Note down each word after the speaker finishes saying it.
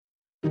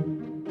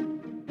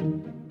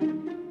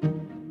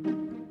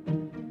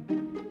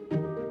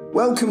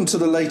Welcome to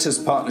the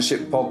latest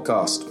Partnership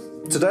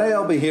podcast. Today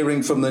I'll be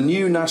hearing from the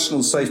new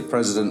National SAIF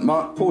President,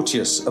 Mark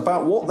Porteous,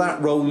 about what that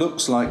role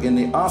looks like in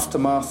the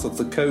aftermath of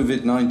the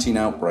COVID-19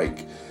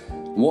 outbreak,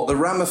 and what the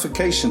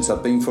ramifications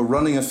have been for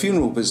running a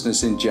funeral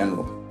business in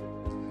general.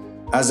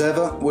 As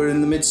ever, we're in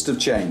the midst of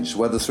change,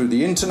 whether through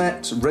the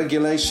internet,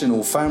 regulation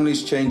or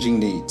families' changing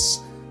needs.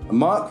 And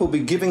Mark will be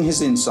giving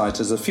his insight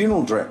as a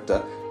funeral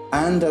director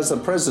and as a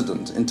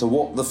president into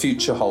what the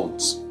future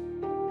holds.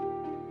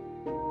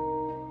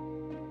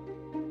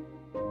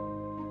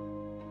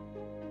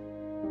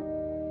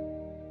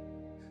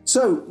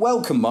 So,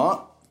 welcome,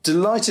 Mark.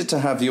 Delighted to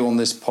have you on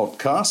this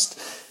podcast.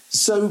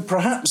 So,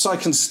 perhaps I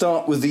can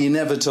start with the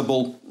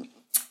inevitable.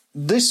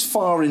 This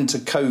far into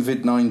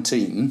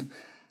COVID-19,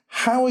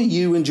 how are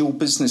you and your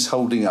business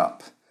holding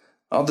up?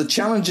 Are the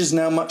challenges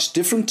now much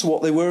different to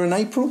what they were in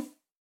April?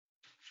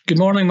 Good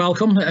morning,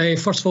 Malcolm.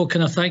 First of all,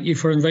 can I thank you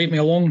for inviting me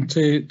along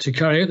to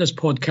carry out this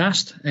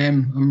podcast?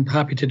 I'm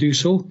happy to do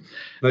so.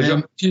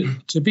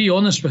 To be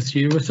honest with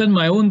you, within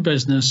my own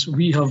business,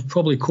 we have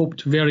probably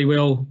coped very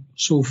well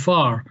so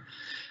far.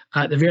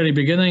 At the very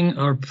beginning,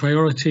 our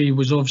priority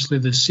was obviously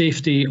the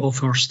safety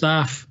of our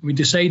staff. We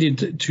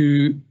decided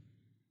to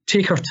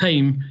take our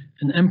time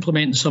and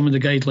implement some of the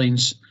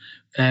guidelines.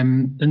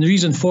 And the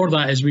reason for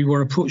that is we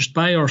were approached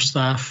by our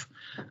staff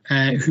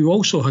who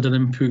also had an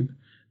input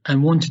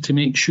and wanted to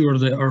make sure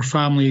that our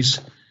families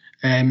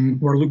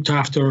were looked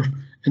after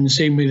in the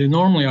same way they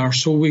normally are.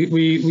 So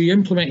we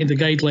implemented the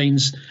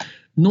guidelines,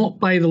 not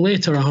by the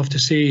letter, I have to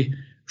say,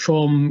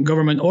 from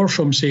government or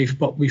from SAIF,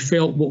 but we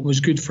felt what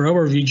was good for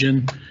our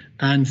region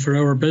and for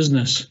our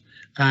business.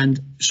 And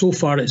so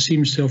far it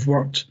seems to have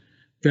worked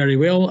very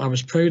well. I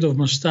was proud of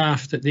my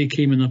staff that they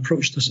came and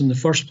approached us in the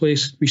first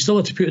place. We still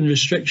had to put in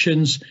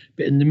restrictions,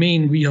 but in the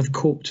main we have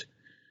coped,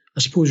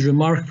 I suppose,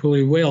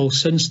 remarkably well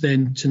since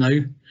then to now.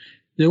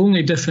 The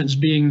only difference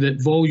being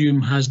that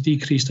volume has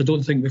decreased. I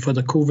don't think we've had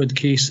a COVID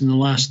case in the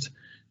last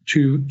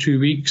two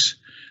weeks.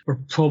 We're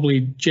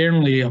probably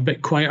generally a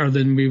bit quieter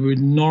than we would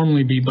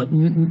normally be, but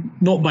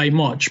not by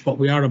much, but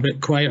we are a bit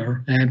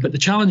quieter. But the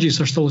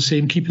challenges are still the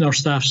same, keeping our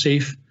staff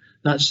safe.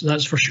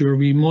 That's for sure.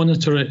 We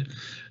monitor it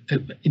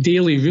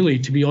daily, really,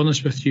 to be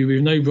honest with you.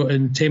 We've now brought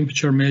in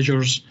temperature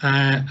measures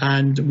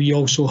and we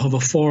also have a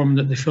form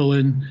that they fill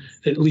in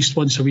at least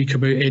once a week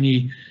about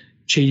any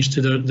change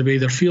to the way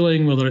they're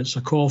feeling, whether it's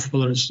a cough,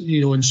 whether it's,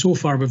 and so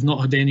far we've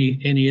not had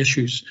any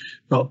issues,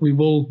 but we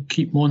will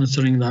keep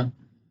monitoring that.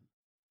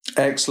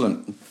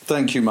 Excellent.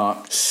 Thank you,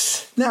 Mark.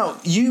 Now,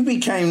 you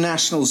became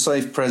National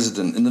SAIF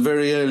President in the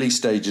very early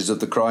stages of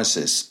the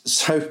crisis.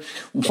 So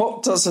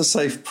what does a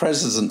SAIF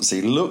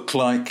presidency look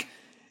like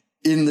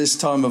in this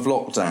time of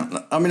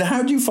lockdown? I mean,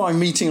 how do you find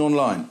meeting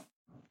online?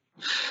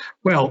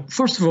 Well,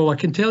 first of all, I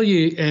can tell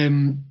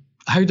you,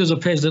 how does a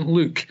president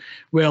look?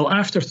 Well,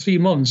 after 3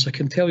 months, I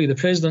can tell you the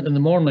president in the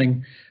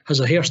morning has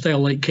a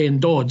hairstyle like Ken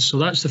Dodd. So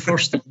that's the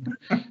first thing.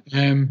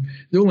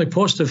 The only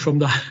positive from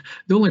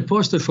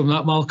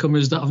that, Malcolm,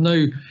 is that I've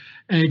now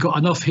got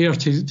enough hair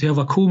to have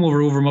a comb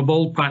over my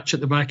bald patch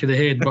at the back of the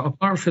head. But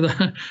apart from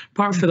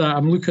that,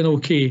 I'm looking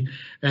okay.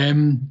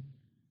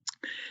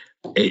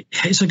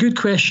 It's a good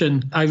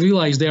question. I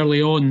realised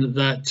early on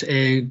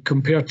that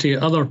compared to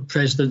other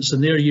presidents in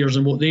their years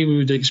and what they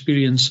would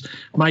experience,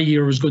 my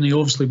year was going to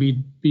obviously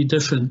be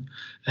different.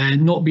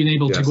 Not being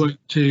able to go out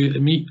to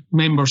meet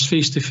members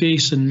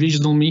face-to-face in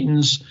regional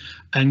meetings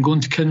and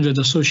going to kindred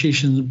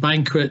association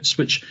banquets,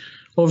 which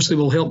obviously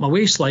will help my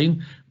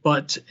waistline,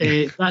 but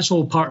that's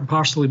all part and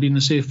parcel of being the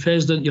SAIF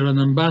President. You're an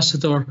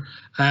ambassador,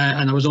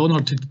 and I was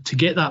honoured to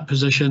get that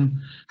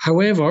position.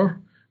 However,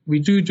 we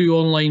do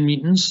online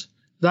meetings.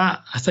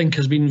 That, I think,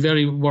 has been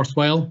very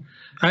worthwhile.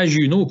 As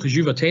you know, because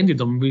you've attended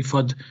them, we've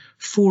had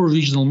 4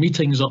 regional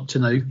meetings up to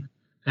now,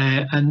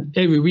 and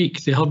every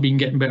week they have been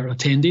getting better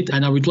attended.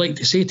 And I would like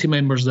to say to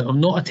members that have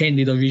not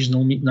attended a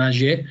regional meeting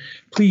as yet,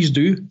 please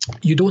do.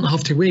 You don't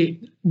have to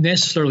wait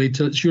necessarily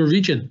till it's your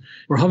region.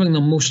 We're having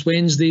them most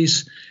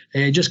Wednesdays.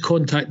 Just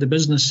contact the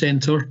business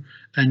centre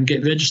and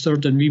get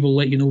registered, and we will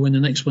let you know when the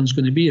next one's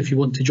going to be if you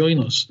want to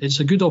join us. It's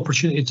a good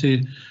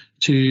opportunity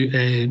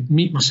to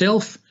meet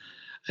myself.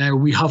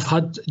 We have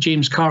had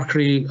James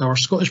Carcary, our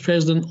Scottish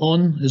President,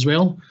 on as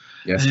well.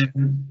 Yes.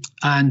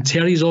 And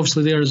Terry's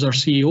obviously there as our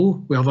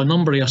CEO. We have a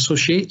number of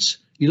associates.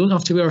 You don't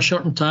have to wear a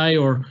shirt and tie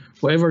or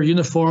whatever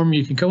uniform.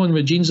 You can come in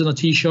with jeans and a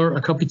T-shirt,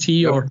 a cup of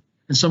tea, or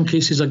in some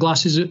cases a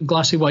glass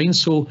of wine.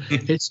 So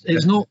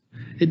it's not.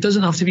 It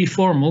doesn't have to be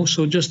formal.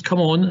 So just come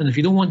on, and if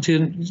you don't want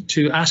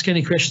to ask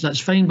any questions,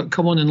 that's fine. But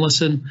come on and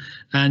listen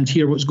and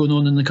hear what's going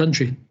on in the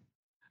country.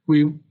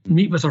 We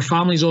meet with our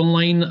families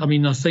online. I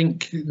mean, I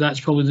think that's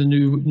probably the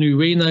new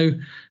way now.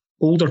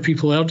 Older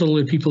people,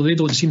 elderly people, they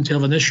don't seem to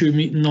have an issue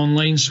meeting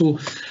online. So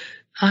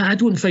I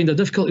don't find a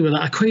difficulty with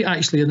that. I quite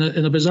actually,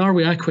 in a bizarre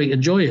way, I quite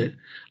enjoy it.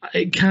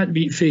 It can't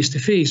beat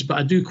face-to-face, but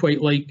I do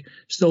quite like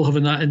still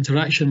having that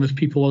interaction with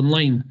people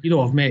online.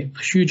 I've met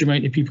a huge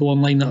amount of people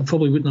online that I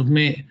probably wouldn't have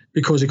met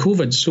because of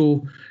COVID.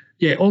 So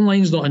Yeah,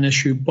 online's not an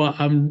issue, but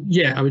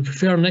yeah, I would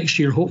prefer next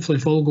year, hopefully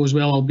if all goes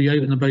well, I'll be out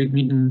and about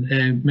meeting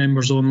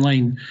members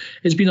online.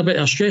 It's been a bit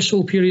of a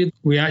stressful period.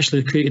 We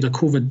actually created a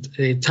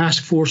COVID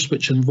task force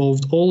which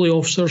involved all the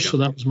officers, so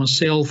that was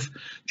myself,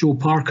 Joe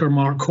Parker,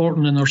 Mark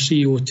Horton and our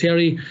CEO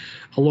Terry,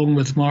 along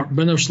with Mark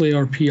Binnersley,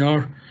 our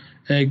PR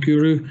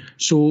guru.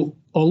 So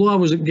although I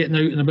wasn't getting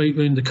out and about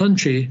around the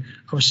country,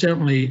 I was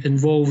certainly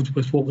involved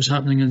with what was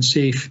happening in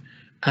SAIF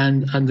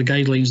and the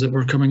guidelines that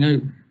were coming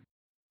out.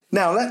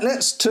 Now,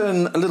 let's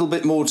turn a little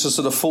bit more to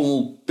sort of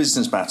formal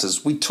business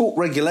matters. We talked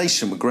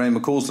regulation with Graham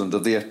McCausland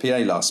of the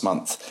FPA last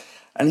month,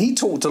 and he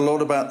talked a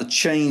lot about the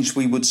change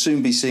we would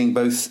soon be seeing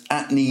both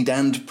at need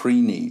and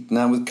pre-need.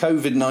 Now, with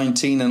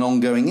COVID-19 an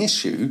ongoing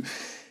issue,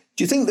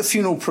 do you think the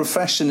funeral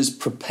profession is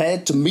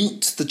prepared to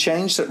meet the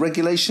change that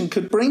regulation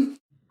could bring?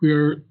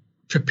 We're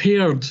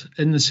prepared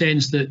in the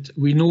sense that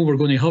we know we're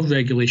going to have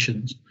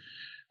regulations,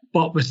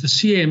 but with the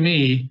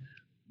CMA,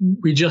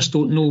 we just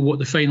don't know what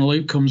the final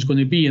outcome is going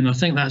to be. And I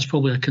think that's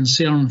probably a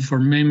concern for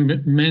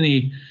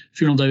many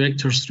funeral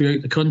directors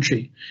throughout the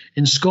country.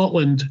 In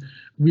Scotland,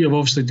 we have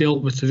obviously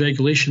dealt with the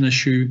regulation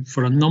issue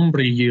for a number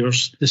of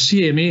years. The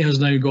CMA has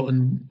now got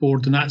on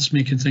board, and that's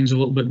making things a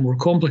little bit more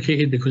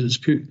complicated because it's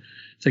put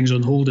things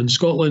on hold in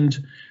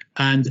Scotland.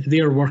 And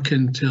they're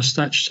working to a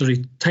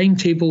statutory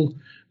timetable,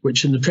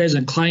 which in the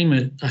present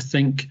climate, I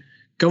think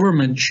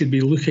government should be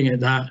looking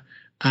at that,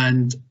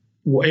 and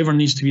whatever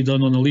needs to be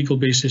done on a legal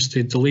basis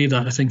to delay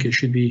that, I think it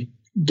should be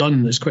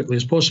done as quickly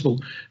as possible.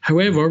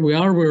 However, we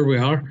are where we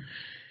are.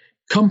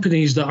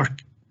 Companies that are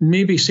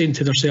maybe saying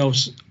to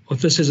themselves, if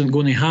this isn't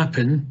going to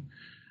happen,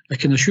 I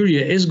can assure you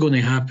it is going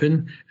to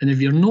happen. And if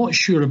you're not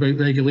sure about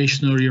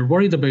regulation or you're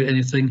worried about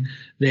anything,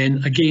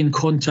 then again,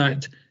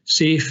 contact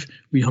SAIF.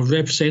 We have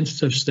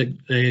representatives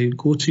that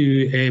go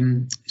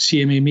to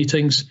CMA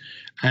meetings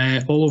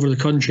all over the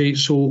country.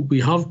 So we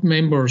have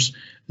members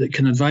that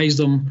can advise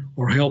them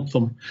or help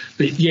them.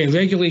 But yeah,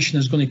 regulation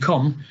is going to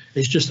come.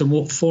 It's just in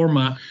what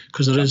format,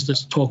 because there is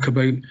this talk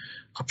about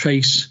a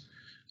price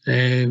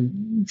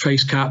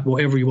cap,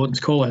 whatever you want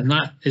to call it, and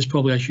that is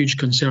probably a huge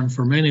concern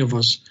for many of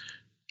us.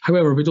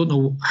 However, we don't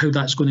know how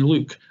that's going to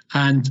look,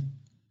 and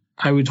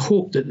I would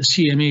hope that the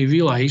CMA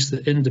realise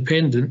that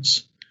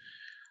independents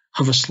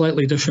have a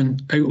slightly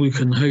different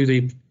outlook on how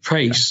they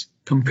price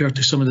compared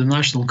to some of the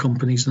national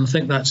companies, and I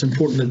think that's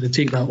important that they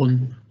take that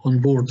on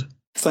board.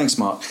 Thanks,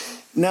 Mark.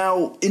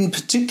 Now, in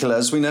particular,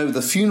 as we know,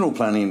 the funeral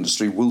planning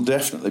industry will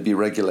definitely be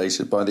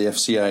regulated by the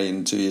FCA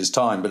in 2 years'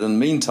 time. But in the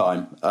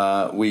meantime,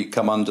 we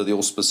come under the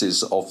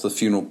auspices of the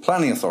Funeral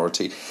Planning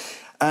Authority.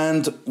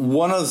 And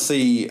one of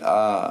the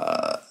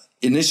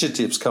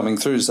initiatives coming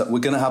through is that we're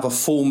going to have a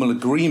formal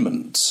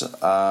agreement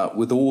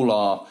with all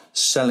our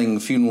selling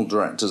funeral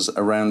directors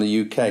around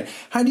the UK.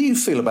 How do you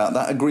feel about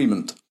that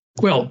agreement?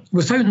 Well,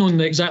 without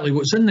knowing exactly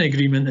what's in the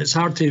agreement, it's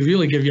hard to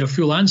really give you a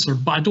full answer,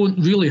 but I don't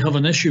really have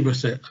an issue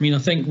with it. I mean, I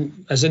think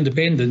as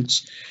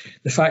independents,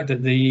 the fact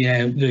that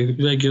the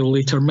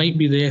regulator might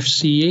be the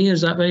FCA,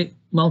 is that right,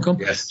 Malcolm?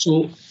 Yes.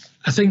 So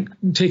I think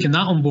taking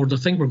that on board, I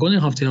think we're going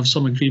to have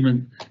some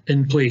agreement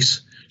in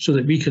place so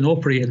that we can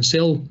operate and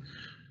sell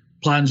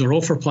plans or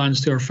offer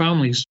plans to our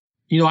families.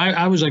 You know,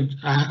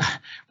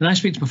 when I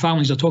speak to my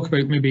families, I talk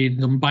about maybe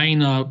them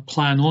buying a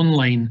plan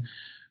online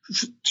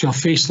to a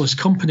faceless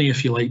company,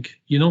 if you like,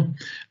 you know,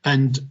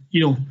 and,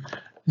 you know,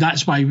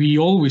 that's why we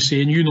always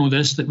say, and you know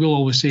this, that we'll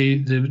always say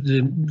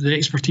the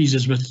expertise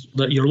is with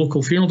your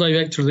local funeral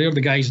director. They're the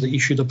guys that you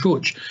should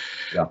approach.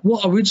 Yeah.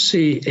 What I would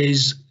say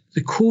is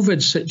the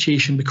COVID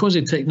situation, because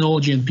of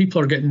technology and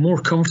people are getting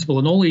more comfortable,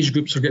 and all age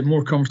groups are getting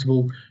more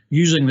comfortable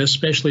using this,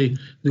 especially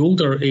the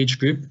older age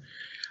group,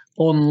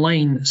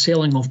 online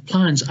selling of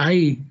plans,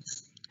 I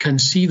can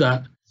see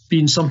that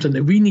being something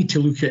that we need to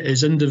look at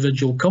as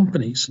individual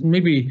companies,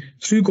 maybe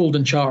through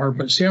Golden Charter,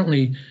 but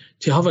certainly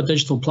to have a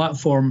digital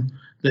platform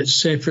that's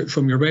separate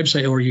from your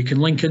website, or you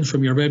can link in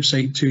from your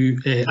website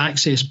to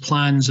access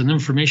plans and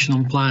information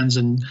on plans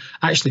and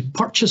actually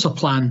purchase a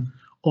plan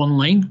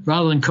online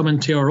rather than come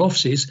into our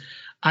offices.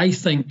 I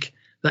think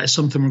that's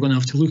something we're going to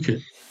have to look at.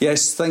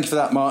 Yes, thank you for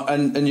that, Mark.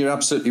 And you're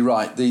absolutely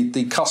right.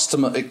 The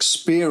customer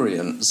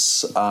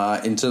experience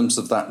in terms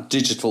of that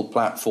digital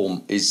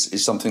platform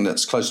is something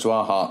that's close to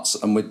our hearts,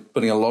 and we're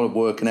putting a lot of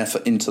work and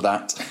effort into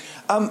that.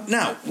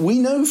 Now, we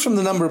know from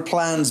the number of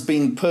plans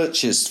being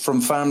purchased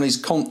from families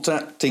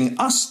contacting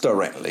us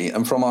directly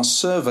and from our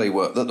survey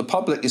work that the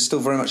public is still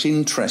very much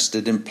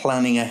interested in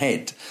planning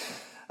ahead.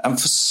 And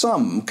for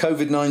some,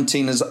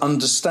 COVID-19 has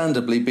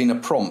understandably been a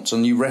prompt,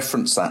 and you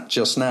referenced that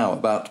just now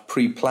about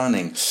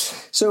pre-planning.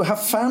 So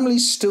have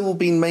families still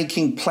been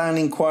making plan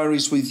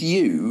inquiries with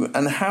you,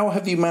 and how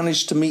have you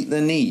managed to meet their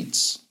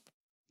needs?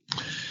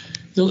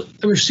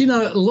 We've seen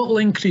a little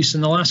increase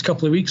in the last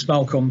couple of weeks,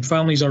 Malcolm.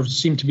 Families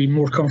seem to be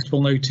more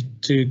comfortable now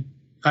to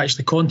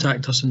actually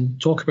contact us and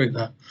talk about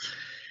that.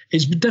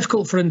 It's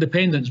difficult for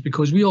independents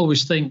because we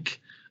always think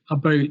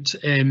about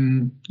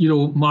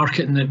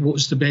marketing it.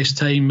 What's the best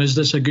time? Is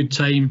this a good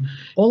time?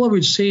 All I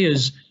would say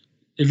is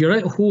if you're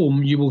at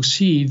home, you will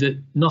see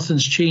that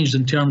nothing's changed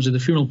in terms of the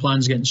funeral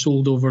plans getting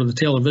sold over the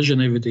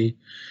television every day.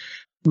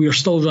 We are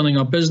still running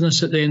a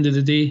business at the end of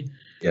the day.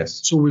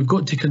 Yes. So we've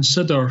got to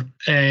consider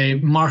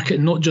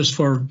marketing not just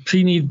for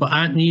pre-need but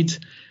at need.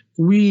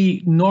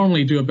 We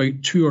normally do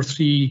about 2 or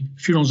 3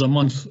 funerals a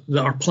month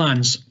that are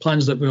plans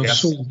that we have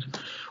sold.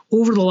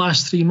 Over the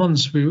last 3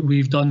 months,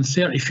 we've done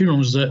 30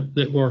 funerals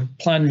that were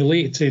plan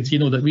related,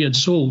 that we had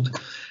sold.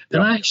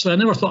 And I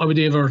never thought I would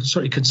ever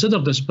sort of consider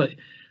this, but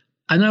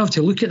I now have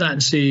to look at that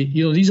and say,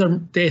 these are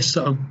deaths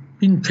that have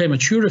been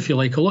premature, if you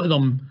like. A lot of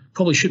them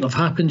probably shouldn't have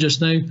happened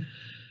just now.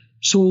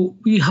 So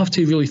we have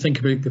to really think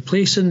about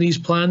replacing these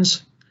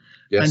plans.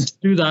 Yes. And to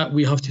do that,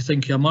 we have to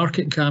think of a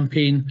marketing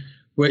campaign,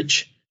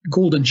 which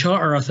Golden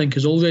Charter, I think,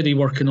 is already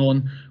working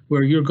on,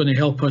 where you're going to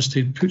help us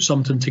to put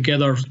something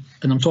together,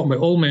 and I'm talking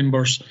about all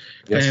members,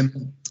 that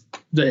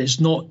it's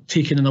not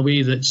taken in a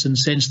way that's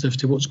insensitive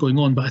to what's going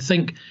on. But I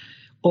think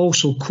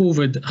also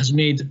COVID has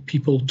made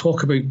people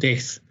talk about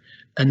death,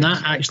 and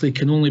that actually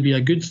can only be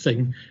a good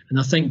thing. And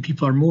I think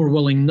people are more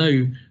willing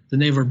now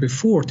than ever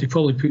before to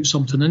probably put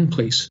something in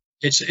place.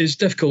 It's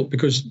difficult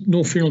because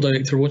no funeral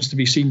director wants to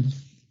be seen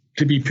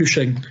to be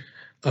pushing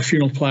a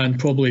funeral plan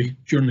probably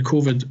during the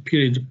COVID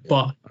period,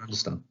 but I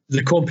understand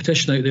the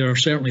competition out there are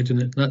certainly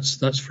doing it.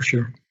 That's for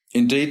sure.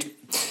 Indeed.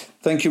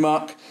 Thank you,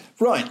 Mark.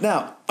 Right,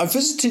 now, I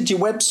visited your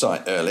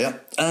website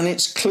earlier, and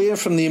it's clear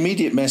from the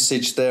immediate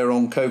message there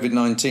on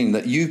COVID-19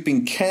 that you've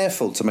been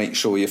careful to make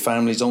sure your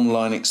family's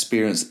online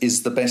experience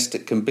is the best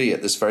it can be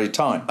at this very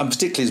time, and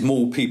particularly as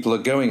more people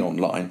are going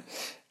online.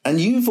 And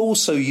you've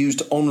also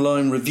used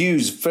online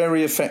reviews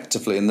very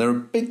effectively, and they're a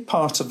big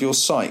part of your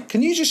site.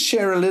 Can you just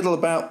share a little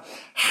about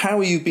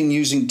how you've been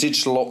using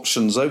digital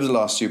options over the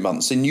last few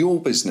months in your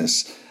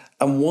business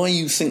and why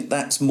you think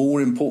that's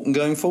more important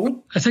going forward?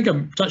 I think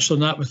I've touched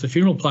on that with the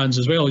funeral plans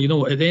as well.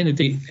 At the end of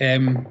the day,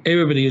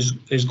 everybody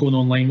is going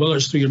online, whether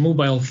it's through your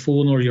mobile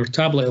phone or your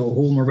tablet at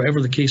home or whatever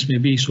the case may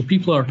be. So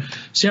people are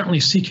certainly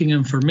seeking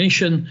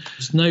information.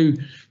 It's now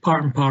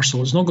part and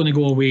parcel. It's not going to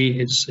go away.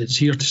 It's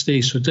here to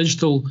stay. So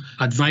digital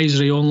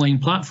advisory online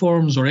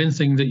platforms or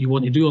anything that you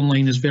want to do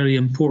online is very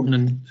important,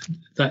 and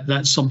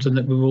that's something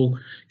that we will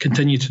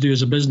continue to do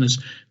as a business.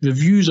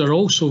 Reviews are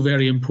also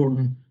very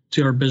important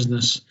to our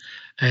business.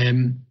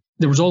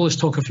 There was all this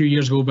talk a few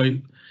years ago about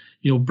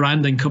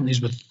branding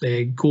companies with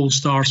gold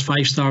stars,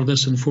 5-star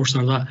this and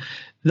 4-star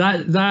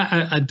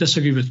that I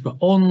disagree with. But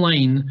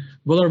online,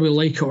 whether we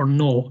like it or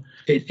not,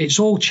 it's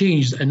all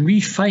changed, and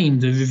we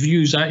find the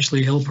reviews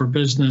actually help our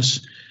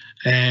business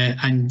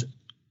and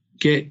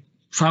get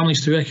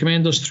families to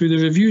recommend us through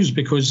the reviews,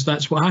 because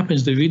that's what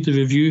happens. They read the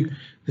review,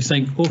 they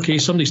think, okay,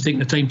 somebody's taking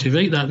the time to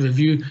write that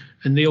review,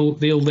 and they'll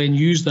then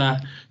use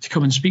that to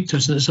come and speak to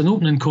us. And it's an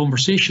opening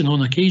conversation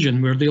on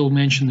occasion where they'll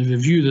mention the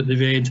review that they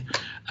read,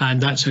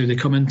 and that's how they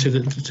come into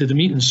the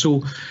meeting.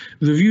 So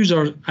reviews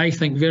are, I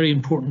think, very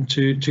important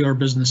to our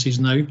businesses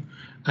now.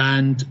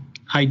 And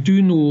I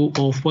do know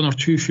of 1 or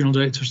 2 funeral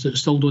directors that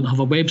still don't have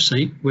a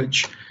website,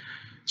 which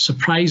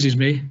surprises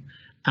me.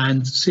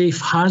 And SAIF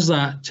has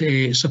that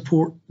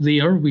support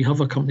there. We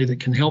have a company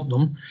that can help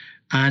them.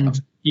 And,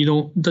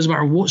 it doesn't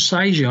matter what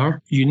size you are,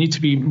 you need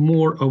to be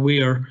more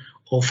aware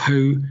of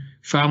how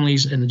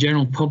families and the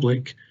general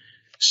public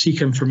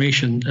seek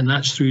information. And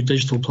that's through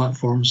digital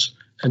platforms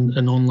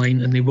and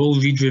online. And they will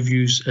read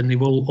reviews, and they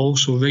will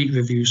also write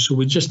reviews. So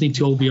we just need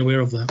to all be aware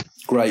of that.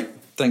 Great.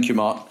 Thank you,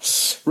 Mark.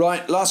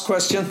 Right, last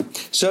question.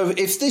 So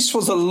if this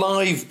was a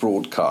live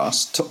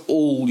broadcast to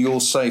all your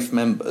SAIF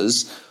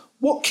members,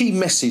 what key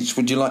message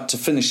would you like to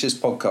finish this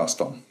podcast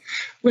on?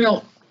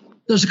 Well,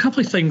 there's a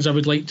couple of things I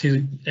would like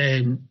to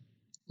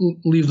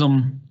leave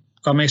them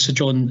a message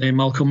on,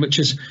 Malcolm, which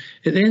is,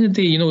 at the end of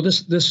the day,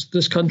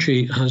 this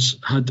country has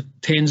had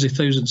tens of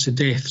thousands of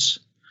deaths.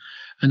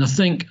 And I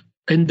think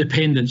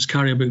independents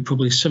carry about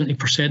probably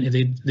 70% of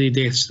the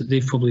deaths that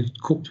they've probably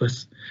coped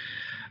with.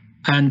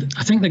 And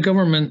I think the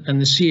government and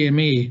the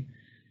CMA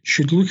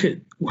should look at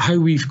how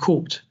we've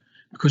coped,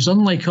 because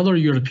unlike other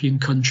European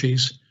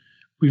countries,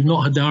 we've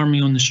not had the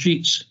army on the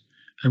streets,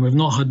 and we've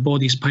not had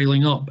bodies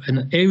piling up.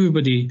 And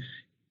everybody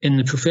in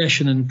the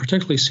profession, and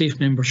particularly SAIF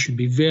members, should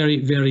be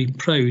very, very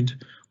proud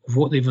of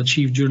what they've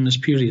achieved during this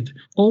period.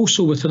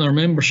 Also within our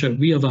membership,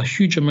 we have a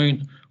huge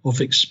amount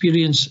of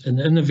experience and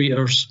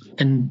innovators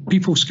and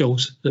people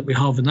skills that we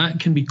have, and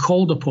that can be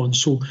called upon.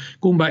 So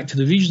going back to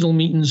the regional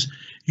meetings,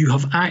 you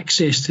have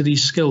access to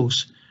these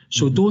skills.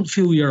 So don't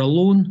feel you're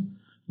alone.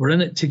 We're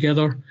in it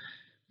together.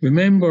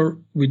 Remember,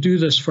 we do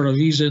this for a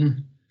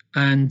reason.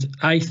 And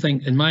I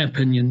think, in my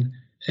opinion,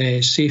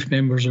 SAIF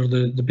members are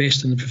the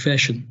best in the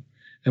profession,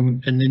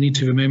 and they need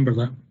to remember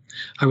that.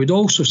 I would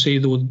also say,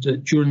 though,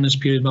 that during this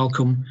period,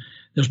 Malcolm,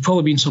 there's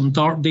probably been some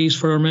dark days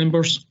for our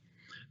members,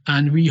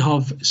 and we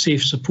have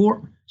SAIF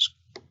support. It's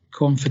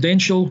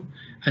confidential,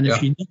 and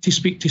if you need to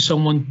speak to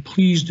someone,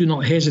 please do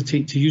not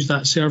hesitate to use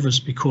that service,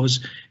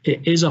 because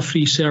it is a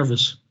free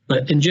service.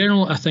 But in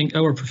general, I think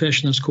our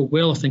profession has coped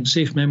well. I think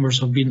SAIF members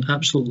have been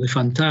absolutely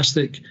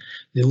fantastic.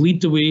 They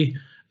lead the way.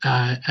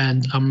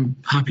 And I'm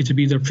happy to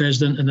be their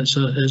president, and it's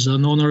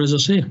an honour, as I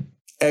say.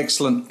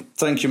 Excellent.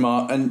 Thank you,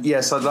 Mark. And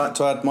yes, I'd like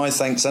to add my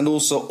thanks and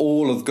also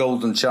all of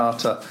Golden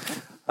Charter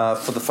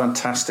for the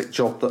fantastic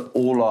job that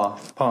all our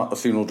partner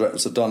funeral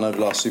directors have done over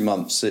the last few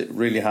months. It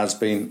really has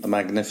been a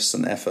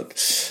magnificent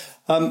effort.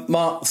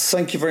 Mark,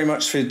 thank you very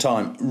much for your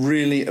time.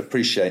 Really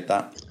appreciate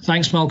that.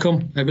 Thanks,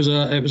 Malcolm. It was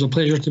a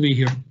pleasure to be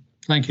here.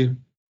 Thank you.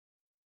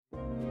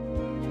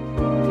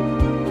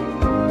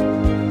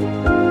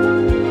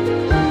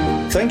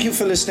 Thank you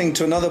for listening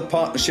to another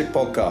Partnership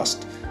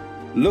podcast.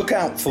 Look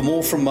out for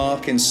more from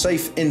Mark in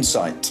SAIF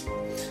Insight.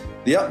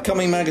 The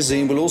upcoming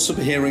magazine will also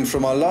be hearing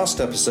from our last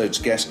episode's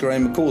guest,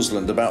 Graham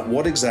McCausland, about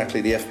what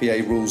exactly the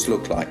FPA rules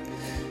look like.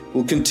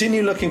 We'll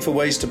continue looking for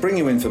ways to bring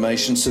you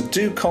information, so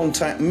do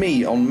contact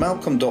me on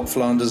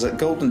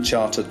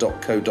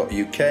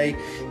malcolm.flanders@goldencharter.co.uk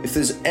if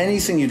there's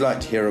anything you'd like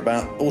to hear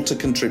about or to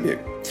contribute.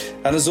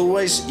 And as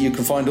always, you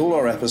can find all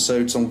our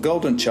episodes on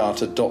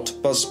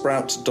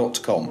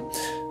goldencharter.buzzsprout.com.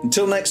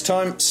 Until next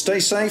time, stay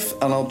safe,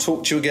 and I'll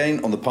talk to you again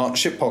on the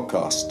Partnership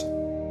Podcast.